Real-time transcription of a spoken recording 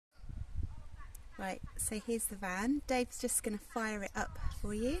Right, so here's the van. Dave's just going to fire it up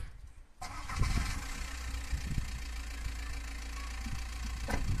for you.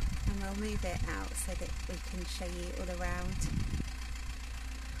 And we'll move it out so that we can show you all around.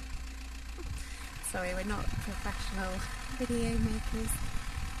 Sorry, we're not professional video makers.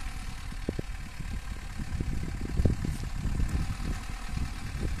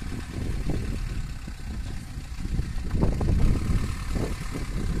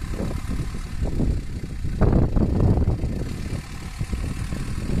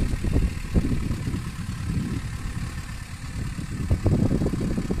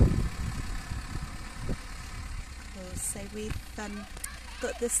 So we've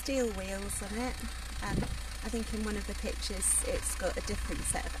got the steel wheels on it. I think in one of the pictures it's got a different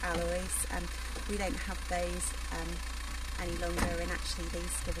set of alloys. We don't have those any longer, and actually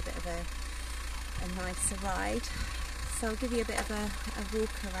these give a bit of a nicer ride. So I'll give you a bit of a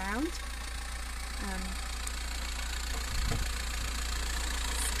walk around.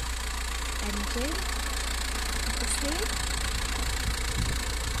 Engine, obviously.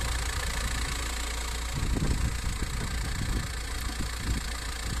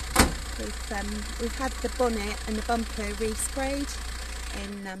 We've had the bonnet and the bumper resprayed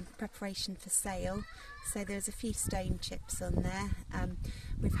in preparation for sale, so there's a few stone chips on there.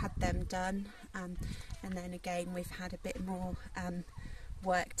 We've had them done, and then again we've had a bit more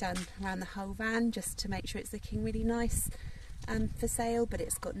work done around the whole van just to make sure it's looking really nice for sale, but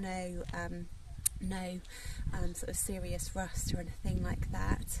it's got no sort of serious rust or anything like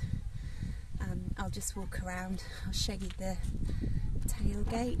that. I'll just walk around, I'll show you the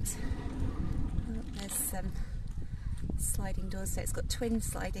tailgate. Oh, there's some sliding doors, so it's got twin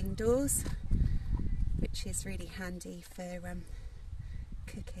sliding doors, which is really handy for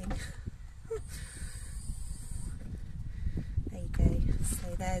cooking. There you go.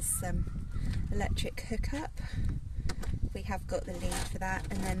 So there's electric hookup. We have got the lead for that,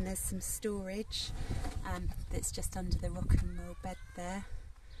 and then there's some storage that's just under the rock and roll bed there.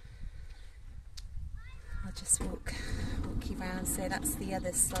 I'll just walk you around. So that's the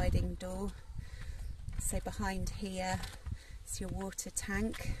other sliding door. So behind here is your water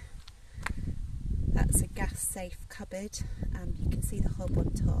tank. That's a gas safe cupboard. You can see the hob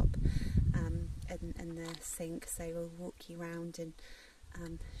on top and the sink. So we'll walk you around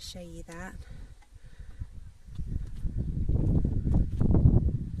and show you that.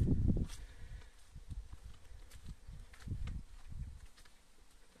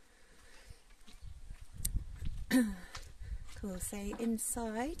 Cool, so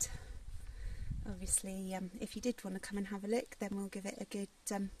inside, obviously if you did want to come and have a look, then we'll give it a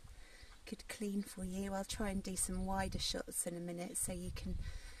good clean for you. I'll try and do some wider shots in a minute so you can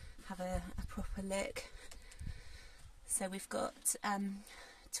have a proper look. So we've got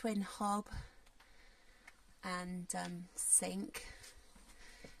twin hob and sink,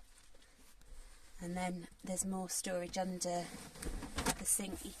 and then there's more storage under the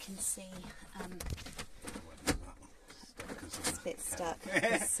sink. You can see it's a bit stuck.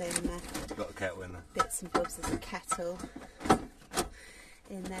 There's some got a kettle in there. Bits and bobs. There's a kettle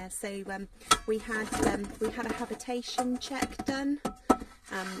in there. So we had a habitation check done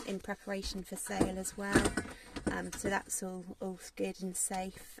in preparation for sale as well. So that's all good and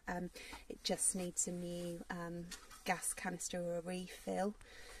safe. It just needs a new gas canister or a refill.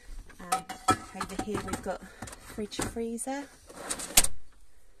 Over here we've got fridge freezer.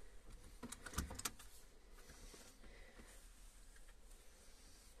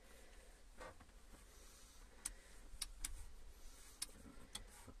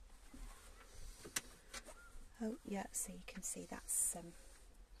 Oh yeah, so you can see that's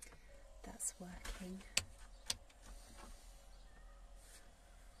working.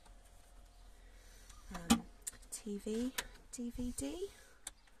 TV, DVD.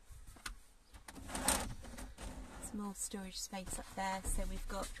 Small storage space up there. So we've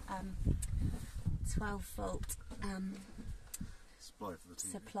got 12-volt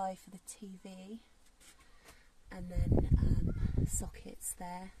supply for the TV, and then sockets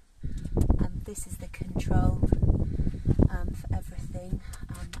there. This is the control for everything.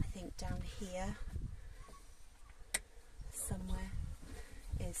 I think down here somewhere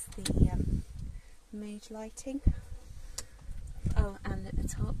is the mood lighting. Oh, and at the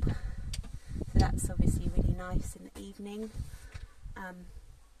top, so that's obviously really nice in the evening.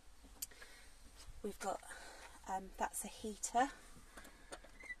 We've got that's a heater.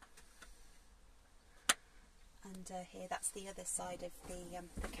 And here, that's the other side of the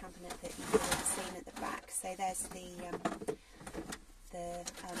cabinet that you would have seen at the back. So there's the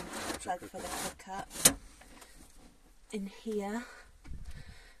plug for the hookup. In here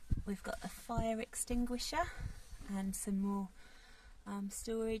we've got a fire extinguisher and some more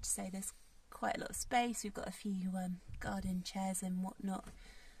storage, so there's quite a lot of space. We've got a few garden chairs and whatnot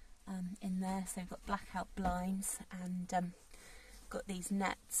in there, so we've got blackout blinds, and got these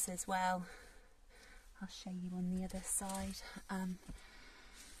nets as well. I'll show you on the other side,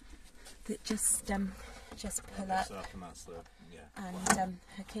 that just pull up and that's the, yeah. and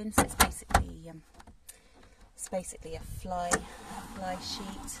hook in. So it's basically a fly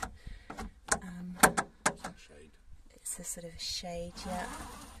sheet. Shade. It's a sort of shade, yeah.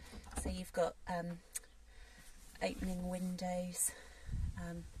 So you've got opening windows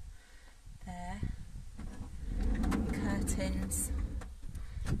there, curtains,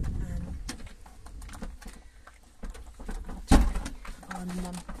 on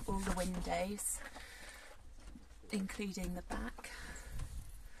all the windows, including the back.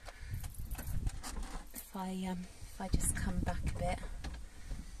 If I just come back a bit,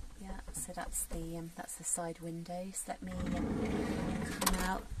 yeah. So that's the side windows. Let me come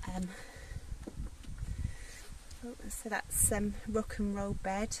out. So that's rock and roll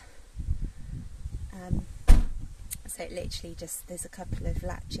bed. So it literally just, there's a couple of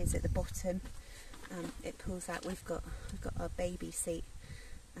latches at the bottom. It pulls out. We've got our baby seat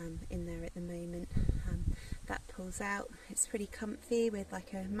in there at the moment. That pulls out. It's pretty comfy with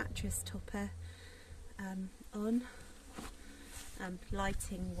like a mattress topper on.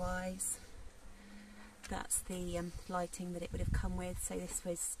 Lighting wise, that's the lighting that it would have come with. So this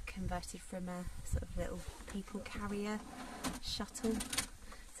was converted from a sort of little people carrier shuttle.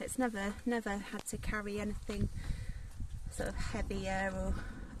 So it's never had to carry anything sort of heavier, or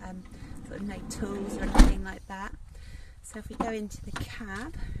sort of no tools or anything like that. So if we go into the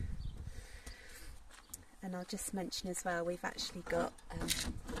cab, and I'll just mention as well, we've actually got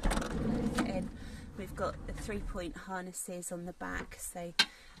we've got the 3-point harnesses on the back. So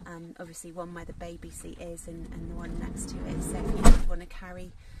obviously one where the baby seat is, and the one next to it. So if you did want to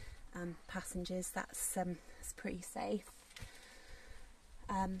carry passengers, that's pretty safe.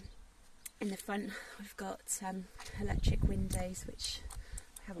 In the front we've got electric windows, which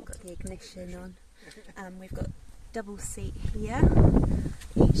I haven't got the ignition on. We've got double seat here,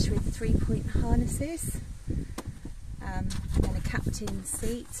 each with 3-point harnesses, and then a captain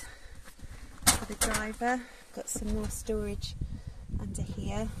seat for the driver. Got some more storage under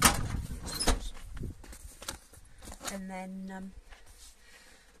here, and then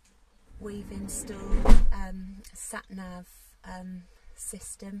we've installed a sat-nav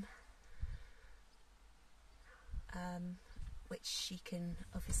system, which you can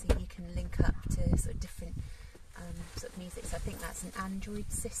link up to sort of different sort of music. So I think that's an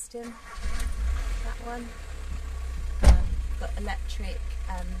Android system, that one. Got electric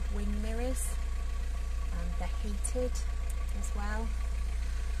wing mirrors, they're heated as well.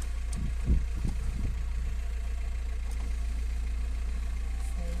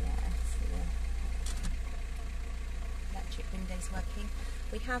 So yeah, electric windows working.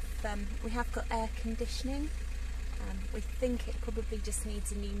 We have got air conditioning. We think it probably just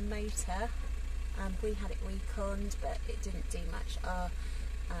needs a new motor. We had it reconned, but it didn't do much. Our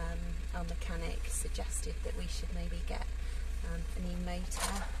mechanic suggested that we should maybe get a new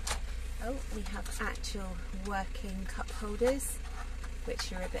motor. Oh, we have actual working cup holders,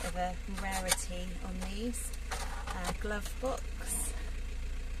 which are a bit of a rarity on these. Glove box.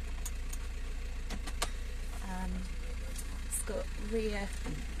 It's got rear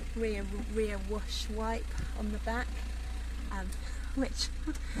wash wipe on the back, which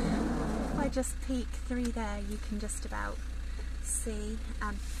if I just peek through there, you can just about see.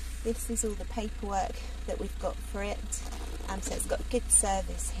 This is all the paperwork that we've got for it. So it's got good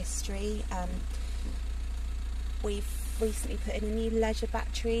service history. We've recently put in a new leisure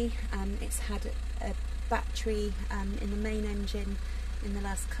battery. It's had a battery in the main engine in the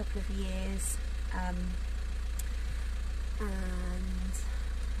last couple of years. And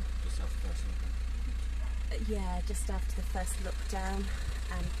yeah, just after the first lockdown.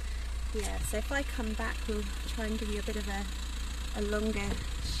 Yeah, so if I come back, we'll try and give you a bit of a longer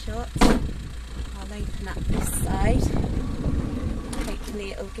shot. I'll open up this side.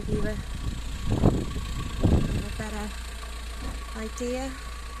 Hopefully it'll give you a better idea.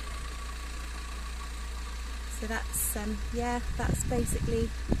 So that's yeah, that's basically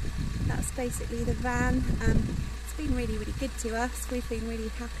the van. It's been really good to us. We've been really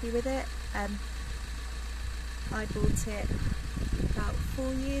happy with it. I bought it about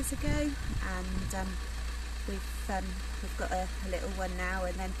 4 years ago, and we've got a little one now,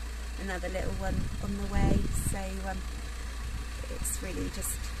 and then another little one on the way. So it's really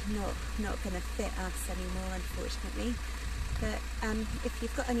just not going to fit us anymore, unfortunately. But if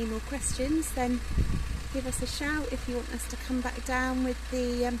you've got any more questions, then give us a shout. If you want us to come back down with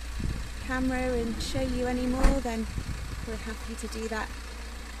the camera and show you any more, then we're happy to do that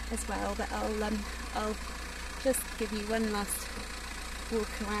as well. But I'll just give you one last walk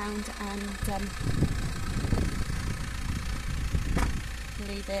around and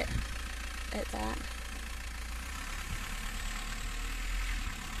leave it at that.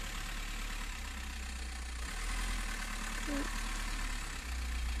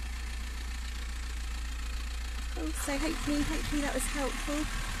 So hopefully that was helpful,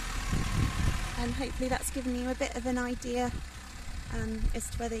 and hopefully that's given you a bit of an idea as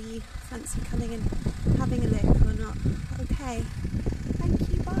to whether you fancy coming and having a look or not. Okay, thank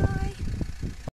you, bye.